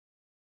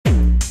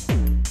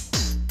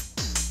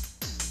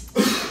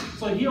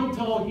So heel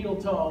toe,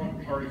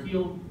 or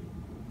heel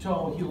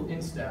toe, heel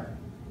instep.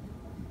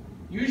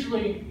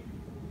 Usually,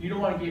 you don't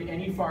want to get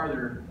any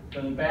farther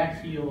than the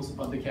back heels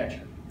of the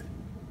catcher.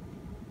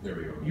 There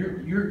we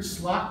go. Your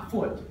slot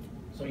foot,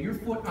 so your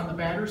foot on the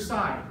batter's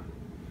side,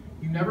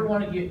 you never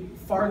want to get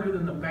farther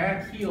than the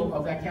back heel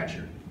of that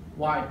catcher.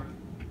 Why?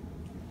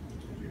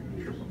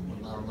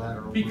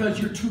 Because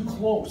you're too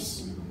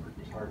close.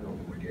 It's hard to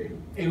open the gate.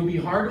 It will be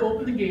hard to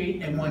open the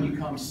gate, and when you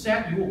come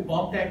set, you will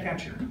bump that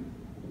catcher.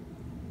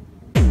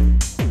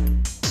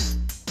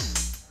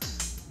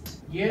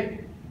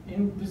 Get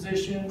in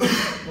position,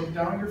 look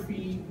down your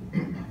feet,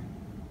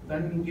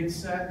 then get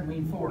set and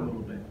lean forward a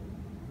little bit.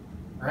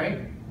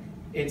 Right?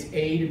 It's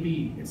A to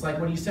B. It's like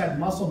what he said,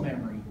 muscle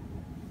memory.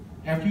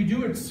 After you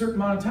do it a certain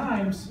amount of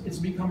times, it's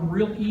become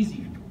real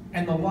easy.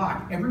 And the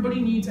lock.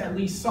 Everybody needs at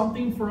least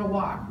something for a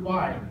lock.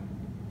 Why?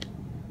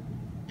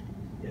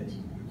 Yes.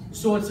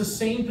 So it's the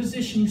same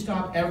position you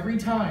stop every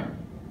time.